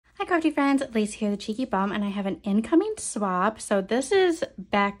crafty friends, Lacey here, the Cheeky Bum, and I have an incoming swap. So this is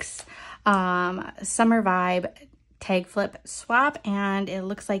Beck's Summer Vibe tag flip swap, and it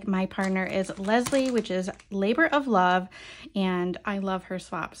looks like my partner is Leslie, which is Labor of Love, and I love her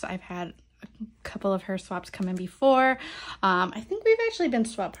swaps. I've had a couple of her swaps come in before. I think we've actually been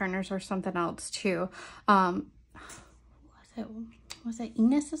swap partners or something else too. Was it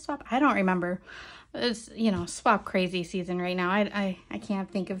Enos's swap? I don't remember. It's, you know, swap crazy season right now. I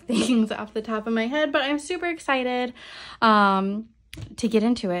can't think of things off the top of my head, but I'm super excited to get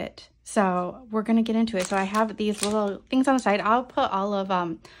into it. So we're going to get into it. So I have these little things on the side. I'll put all of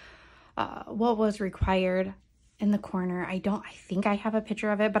what was required in the corner. I think I have a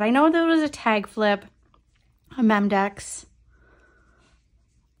picture of it, but I know there was a tag flip, a Memdex.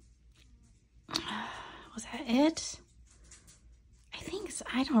 Was that it? I think so.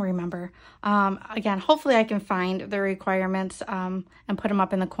 I don't remember. Again, hopefully I can find the requirements and put them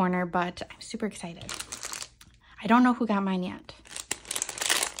up in the corner, but I'm super excited. I don't know who got mine yet.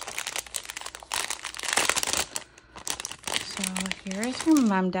 So here is her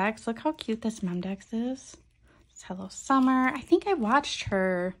Memdex. Look how cute this Memdex is. It's Hello Summer. I think I watched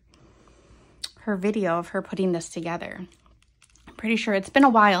her video of her putting this together. I'm pretty sure it's been a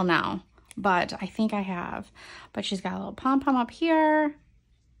while now, but I think I have. But she's got a little pom-pom up here.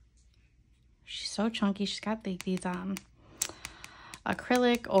 She's so chunky. She's got like these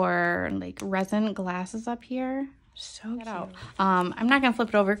acrylic or like resin glasses up here. So cute. I'm not gonna flip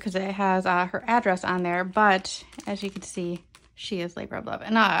it over because it has her address on there, but as you can see, she is Labor of Love.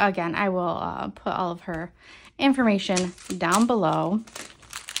 And again, I will put all of her information down below.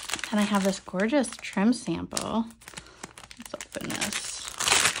 And I have this gorgeous trim sample. Let's open this.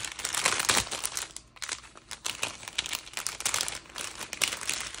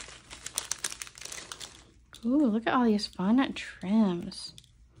 Ooh, look at all these fun trims.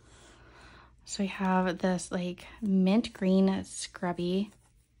 So we have this like mint green scrubby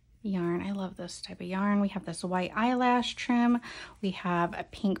yarn. I love this type of yarn. We have this white eyelash trim. We have a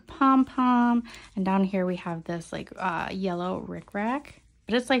pink pom-pom. And down here we have this like yellow rickrack.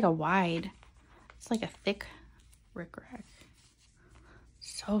 But it's like a wide, it's like a thick rickrack.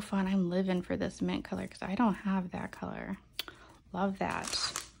 So fun. I'm living for this mint color because I don't have that color. Love that.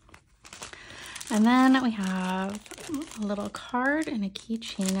 And then we have a little card and a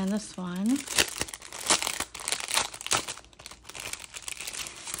keychain in this one.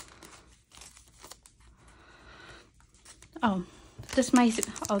 Oh,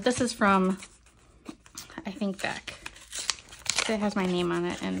 this is from, I think, Beck. It has my name on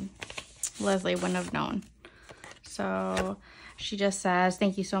it and Leslie wouldn't have known. So she just says,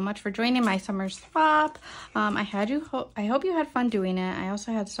 thank you so much for joining my summer swap. I hope you had fun doing it. I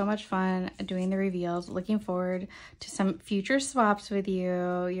also had so much fun doing the reveals. Looking forward to some future swaps with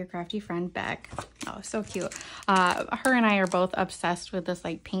you. Your crafty friend, Beck. Oh, so cute. Her and I are both obsessed with this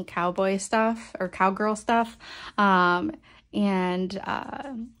like pink cowboy stuff or cowgirl stuff.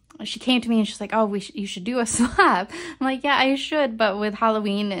 She came to me and she's like, oh, you should do a swap. I'm like, yeah, I should. But with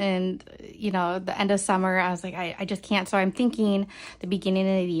Halloween and, you know, the end of summer, I was like, I just can't. So I'm thinking the beginning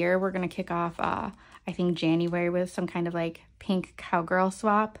of the year, we're going to kick off, I think January with some kind of like pink cowgirl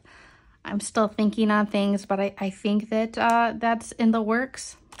swap. I'm still thinking on things, but I think that that's in the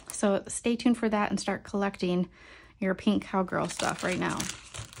works. So stay tuned for that and start collecting your pink cowgirl stuff right now.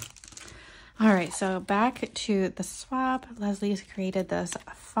 All right, so back to the swap. Leslie's created this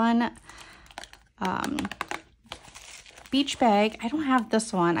fun beach bag. I don't have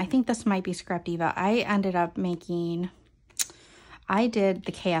this one. I think this might be Scrap Diva. I did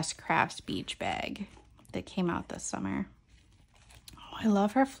the Chaos Crafts beach bag that came out this summer. Oh, I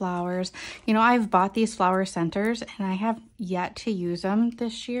love her flowers. You know, I've bought these flower centers and I have yet to use them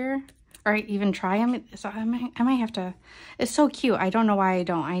this year. Or even try them. So I might have to. It's so cute. I don't know why I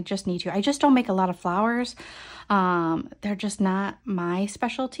don't. I just need to. I just don't make a lot of flowers. They're just not my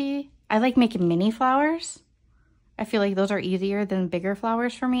specialty. I like making mini flowers. I feel like those are easier than bigger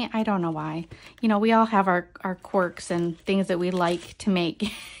flowers for me. I don't know why. You know, we all have our quirks and things that we like to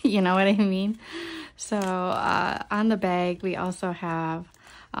make. You know what I mean? So on the bag, we also have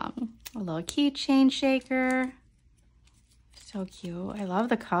a little keychain shaker. So cute. I love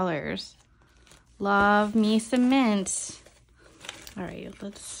the colors. Love me some mint. All right,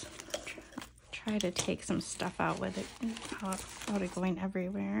 let's try to take some stuff out with it without it going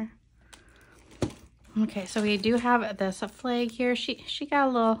everywhere. Okay, so we do have this flag here. She got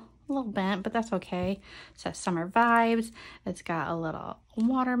a little bent, but that's okay. It says Summer Vibes. It's got a little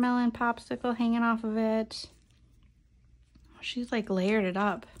watermelon popsicle hanging off of it. She's like layered it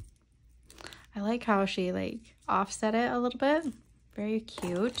up. I like how she like offset it a little bit. Very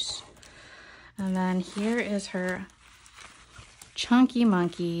cute. And then here is her Chunky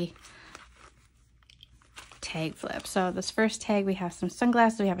Monkey tag flip. So this first tag, we have some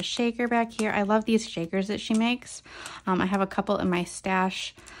sunglasses, we have a shaker back here. I love these shakers that she makes. I have a couple in my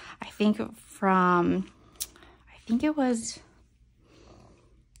stash. I think it was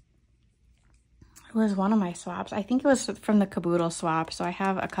one of my swaps. I think it was from the Caboodle swap. So I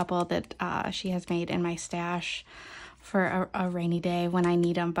have a couple that she has made in my stash for a rainy day when I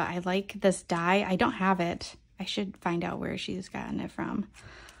need them. But I like this die. I don't have it. I should find out where she's gotten it from.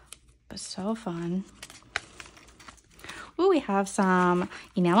 But so fun. Ooh, we have some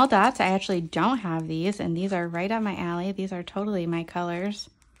enamel dots. I actually don't have these, and these are right up my alley. These are totally my colors.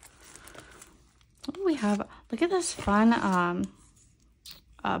 Ooh, we have, look at this fun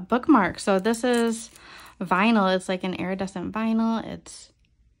bookmark. So this is vinyl. It's like an iridescent vinyl. It's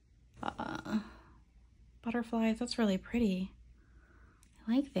butterflies. That's really pretty.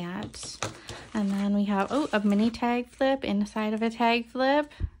 I like that. And then we have, oh, a mini tag flip inside of a tag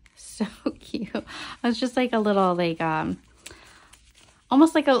flip. So cute. It's just like a little, like,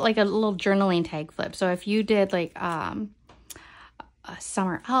 almost like a little journaling tag flip. So if you did like a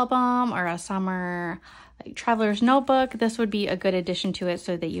summer album or a summer like traveler's notebook, this would be a good addition to it,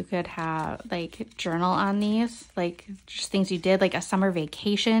 so that you could have like journal on these, like just things you did, like a summer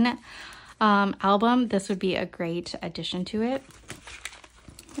vacation album. This would be a great addition to it.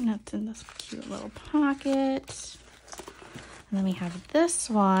 And that's in this cute little pocket. And then we have this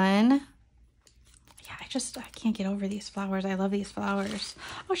one. Yeah, I can't get over these flowers. I love these flowers.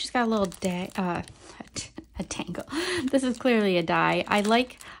 Oh, she's got a little a tangle. This is clearly a die. I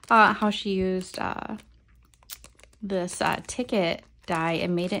like how she used this ticket die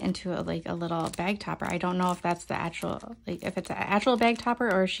and made it into a little bag topper. I don't know if that's the actual, like if it's an actual bag topper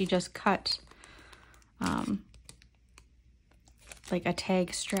or if she just cut like a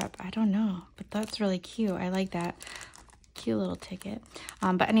tag strip. I don't know, but that's really cute. I like that. Cute little ticket.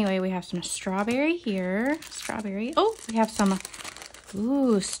 But anyway, we have some strawberry here. Strawberry. Oh, we have some,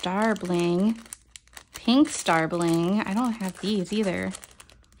 ooh, star bling. Pink star bling. I don't have these either.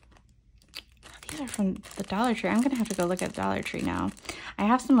 These are from the Dollar Tree. I'm going to have to go look at Dollar Tree now. I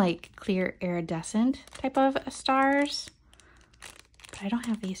have some like clear iridescent type of stars, but I don't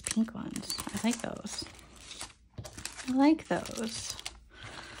have these pink ones. I like those. I like those.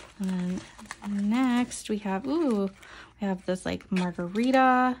 And then next we have, ooh, we have this like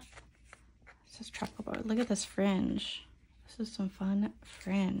margarita. This is tropical bar. Look at this fringe. This is some fun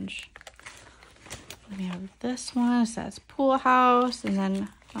fringe. Then we have this one. It says pool house. And then,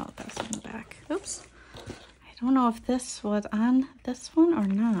 oh, that's on the back. Oops. I don't know if this was on this one or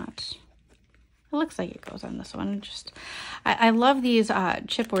not. It looks like it goes on this one. Just, I love these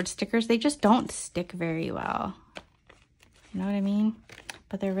chipboard stickers. They just don't stick very well. You know what I mean?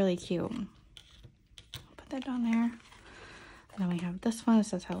 But they're really cute. Put that down there. And then we have this one. It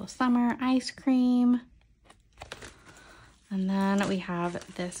says Hello Summer ice cream. And then we have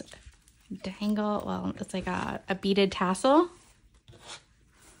this dangle. Well, it's like a beaded tassel.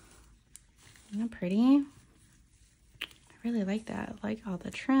 Isn't that pretty? I really like that. I like all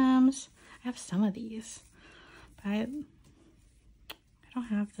the trims. I have some of these, but I don't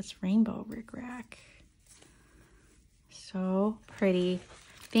have this rainbow rickrack. So pretty.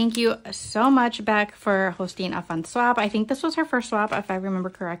 Thank you so much, Beck, for hosting a fun swap. I think this was her first swap, if I remember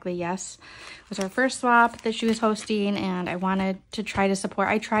correctly. Yes, it was her first swap that she was hosting, and I wanted to try to support.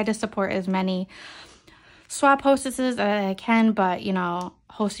 I try to support as many swap hostesses as I can, but you know,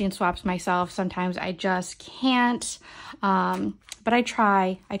 hosting swaps myself, sometimes I just can't. But I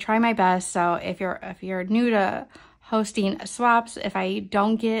try my best. So if you're new to hosting swaps, if I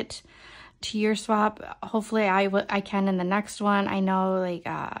don't get to your swap, hopefully I can in the next one. I know like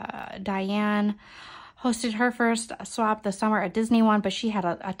Diane hosted her first swap this summer, a Disney one, but she had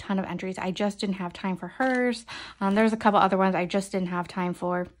a ton of entries. I just didn't have time for hers. There's a couple other ones I just didn't have time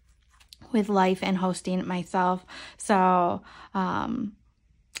for with life and hosting myself. So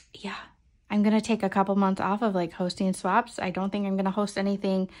yeah, I'm gonna take a couple months off of like hosting swaps. I don't think I'm gonna host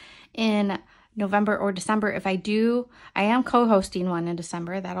anything in November or December. If I do, I am co-hosting one in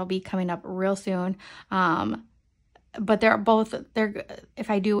December. That'll be coming up real soon. But if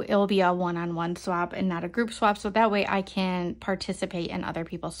I do, it'll be a one-on-one swap and not a group swap. So that way I can participate in other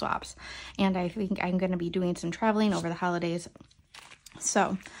people's swaps. And I think I'm going to be doing some traveling over the holidays.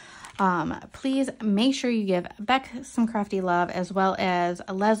 So please make sure you give Beck some crafty love, as well as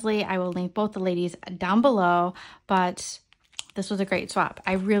Leslie. I will link both the ladies down below, but this was a great swap.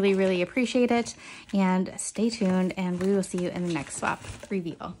 I really, really appreciate it. And stay tuned, and we will see you in the next swap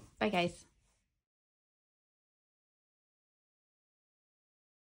reveal. Bye, guys.